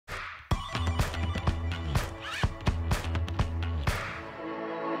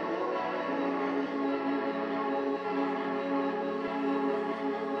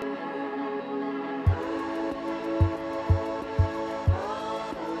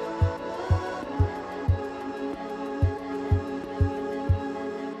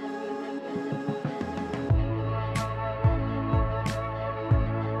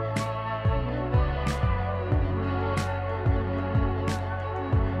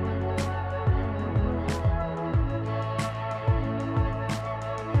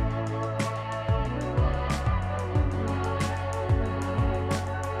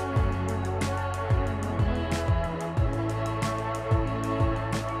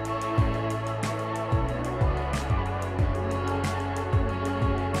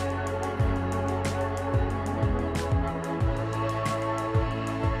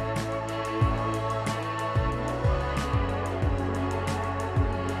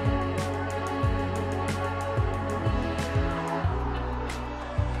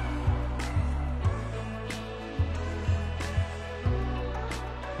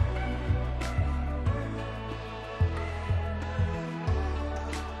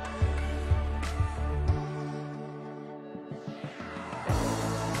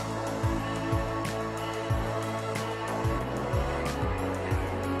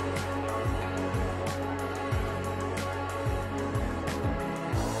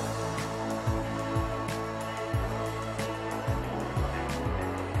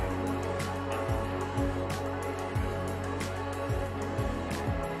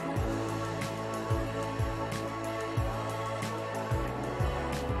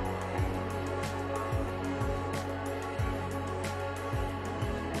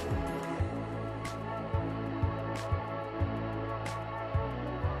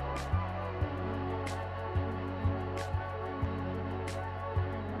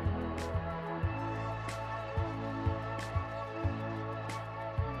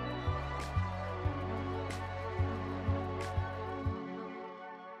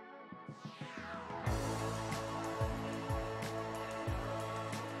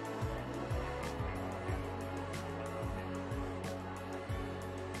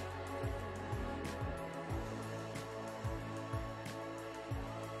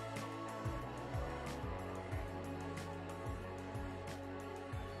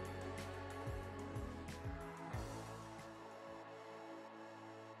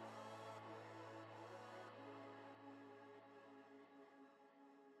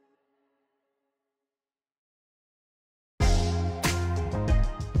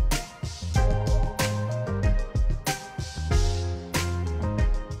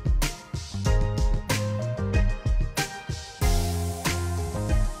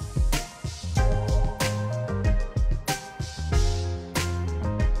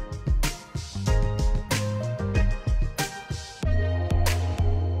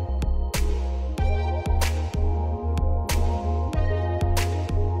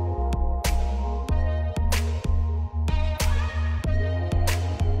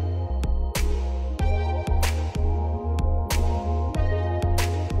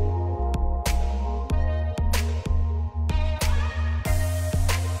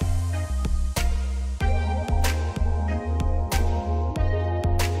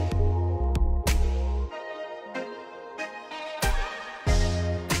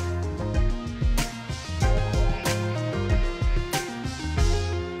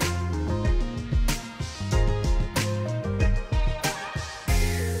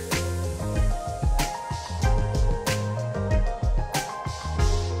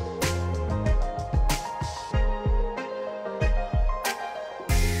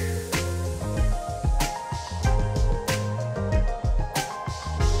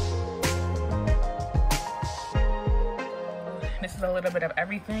is a little bit of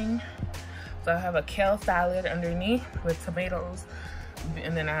everything. So I have a kale salad underneath with tomatoes,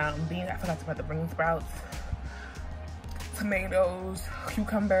 and then beans. I forgot to put the bean sprouts, tomatoes,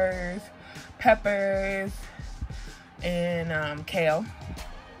 cucumbers, peppers, and kale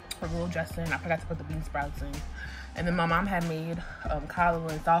for a little dressing. I forgot to put the bean sprouts in. And then my mom had made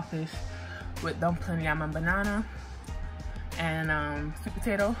collard and saltfish with dumpling, yam, and banana, and sweet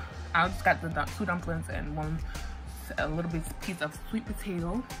potato. I just got the 2 dumplings and a little bit piece of sweet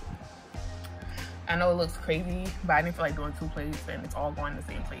potato. I know it looks crazy, but I didn't feel like doing 2 plates and it's all going in the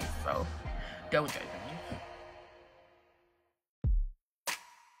same place, so don't judge me.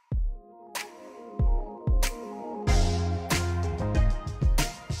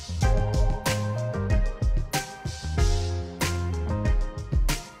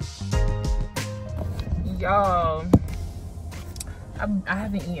 Y'all, I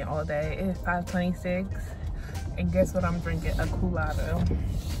haven't eaten all day. It's 5:26, and guess what I'm drinking? A Coolado.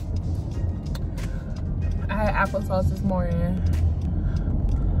 I had applesauce this morning.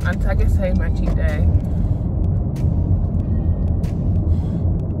 I can say my cheat day.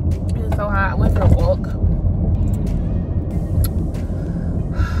 It's so hot. I went for a walk.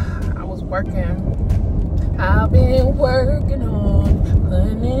 I was working. I've been working on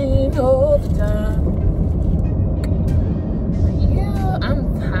putting in overtime. Yeah,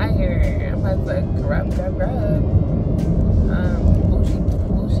 I'm tired. I'm about to grub.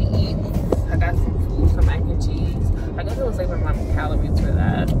 Bougie eats. I got some mac and cheese. I guess I was saving my calories for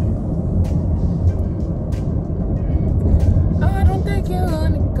that. I don't think you're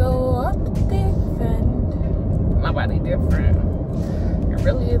gonna go off the deep end. My body different. It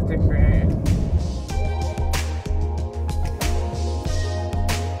really is different.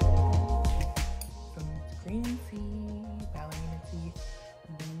 Some green tea, ballerina tea.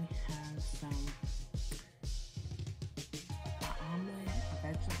 And then we have some omelet, a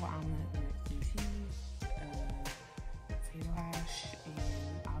vegetable omelet with some cheese, potato hash, and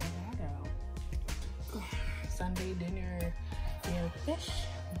avocado. Sunday dinner, we have fish,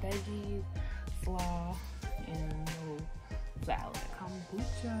 veggies, slaw, and no salad.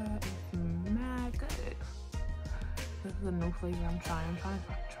 Kombucha is mad good. This is a new flavor I'm trying. I'm trying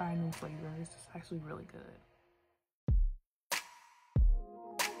to try new flavors. It's actually really good.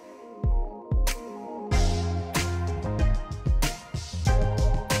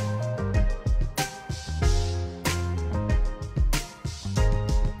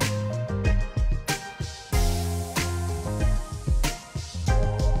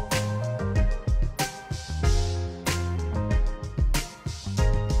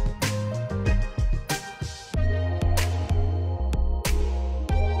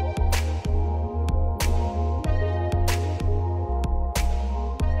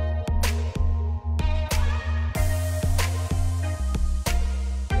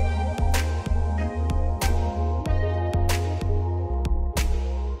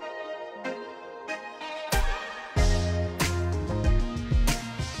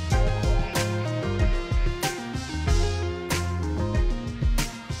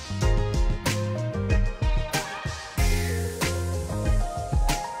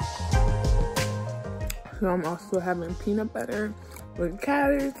 So I'm also having peanut butter with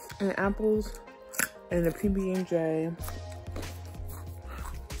carrots and apples and a PB&J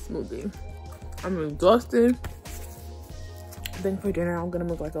smoothie. I'm exhausted. I think for dinner I'm gonna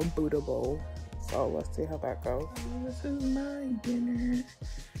make like a Buddha bowl. So let's see how that goes. This is my dinner.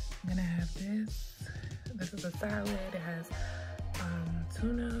 I'm gonna have this. This is a salad. It has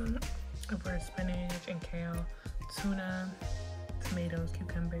tuna over spinach and kale, tuna, tomatoes,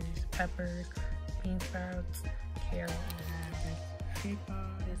 cucumbers, peppers, bean sprouts, kale, and I have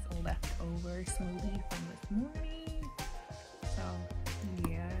this leftover smoothie from this morning. So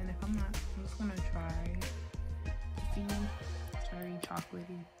yeah, and if I'm just gonna try cherry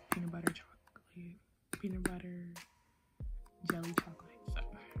chocolatey peanut butter jelly chocolate.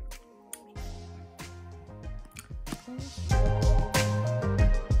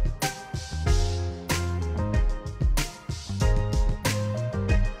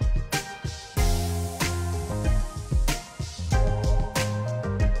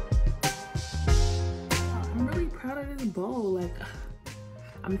 Bowl, like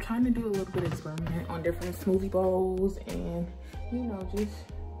I'm trying to do a little bit of experiment on different smoothie bowls, and you know, just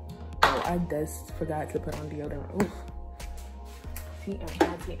I just forgot to put on deodorant. Oof.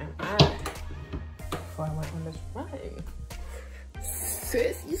 TMI before I went on this run.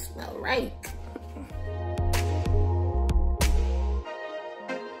 Sis, you smell right.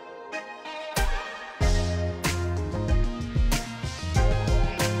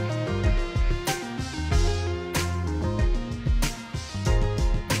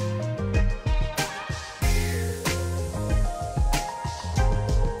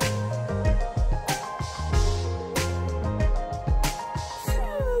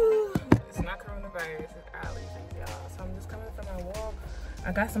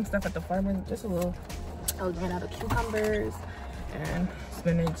 I got some stuff at the farmer's, just a little. I was ran out of cucumbers and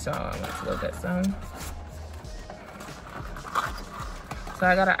spinach, so I'm gonna go get some. So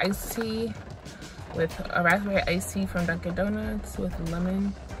I got an iced tea with a raspberry iced tea from Dunkin' Donuts with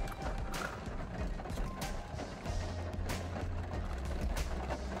lemon.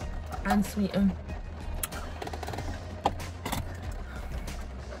 Unsweetened.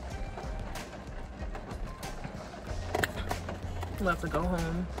 Love to go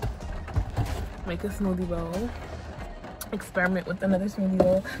home, make a smoothie bowl, experiment with another smoothie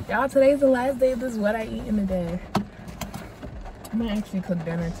bowl. Y'all, today's the last day of this what I eat in a day. I might actually cook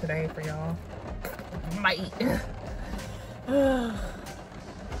dinner today for y'all. Might.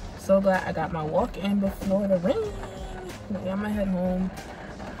 So glad I got my walk in before the rain. Yeah, I'm gonna head home.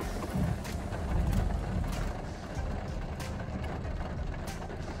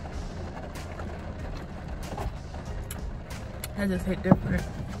 I just hit different.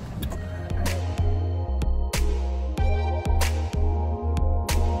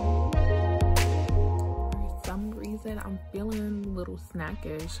 For some reason, I'm feeling a little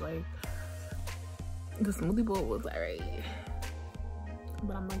snackish. Like, the smoothie bowl was alright,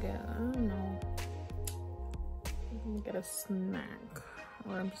 but I'm gonna get, I don't know, I'm gonna get a snack,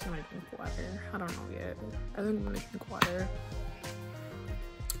 or I'm just gonna drink water. I don't know yet. I think I'm gonna drink water.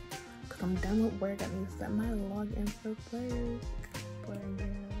 I'm done with work. I need to set my login for work. But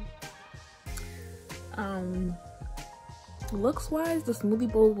yeah. Looks wise, the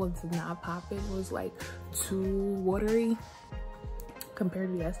smoothie bowl was not popping. It was like too watery compared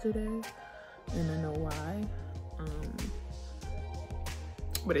to yesterday, and I know why.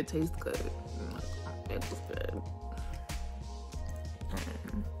 But it tastes good. It was good.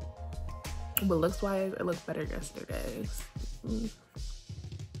 But looks wise, it looked better yesterday.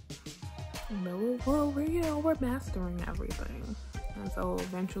 No, well, we're mastering everything, and so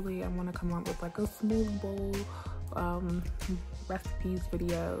eventually I want to come up with like a smoothie bowl recipes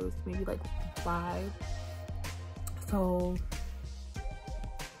videos, maybe like 5. So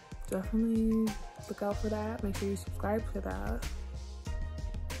definitely look out for that. Make sure you subscribe for that.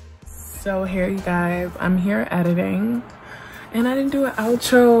 So here, you guys, I'm here editing, and I didn't do an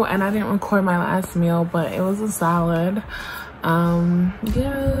outro, and I didn't record my last meal, but it was a salad.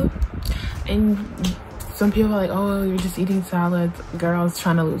 Yeah. And some people are like, oh, you're just eating salads. Girl, I was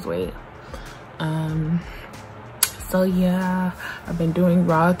trying to lose weight. So yeah, I've been doing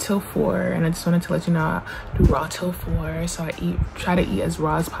raw till 4, and I just wanted to let you know I do raw till 4. So I try to eat as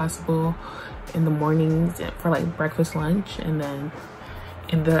raw as possible in the mornings for like breakfast, lunch, and then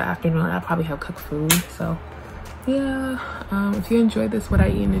in the afternoon I probably have cooked food. So yeah, if you enjoyed this what I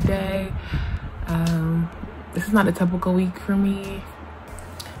eat in a day, this is not a typical week for me.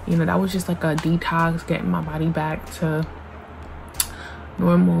 You know, that was just like a detox, getting my body back to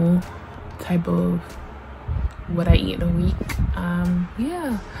normal type of what I eat in a week.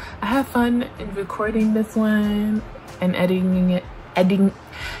 Yeah, I have fun in recording this one and editing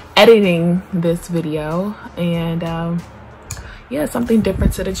this video, and yeah, something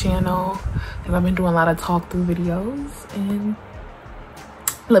different to the channel, because I've been doing a lot of talk through videos. And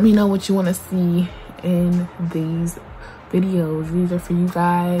let me know what you want to see in these videos. These are for you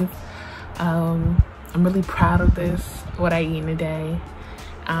guys. I'm really proud of this, what I eat in a day.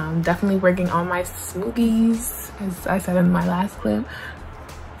 Definitely working on my smoothies, as I said in my last clip,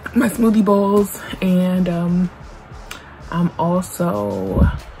 my smoothie bowls, and I'm also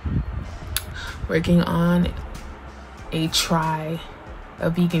working on a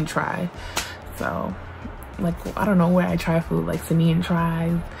vegan try. So like, I don't know where I try food, like Sanian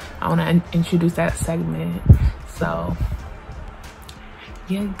tries. I want to introduce that segment. So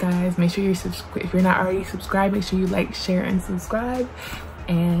yeah, guys, make sure you're subscribed. If you're not already subscribed, make sure you like, share, and subscribe.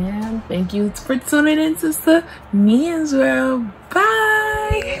 And thank you for tuning in to Sanian's World.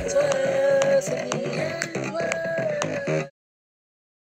 Bye.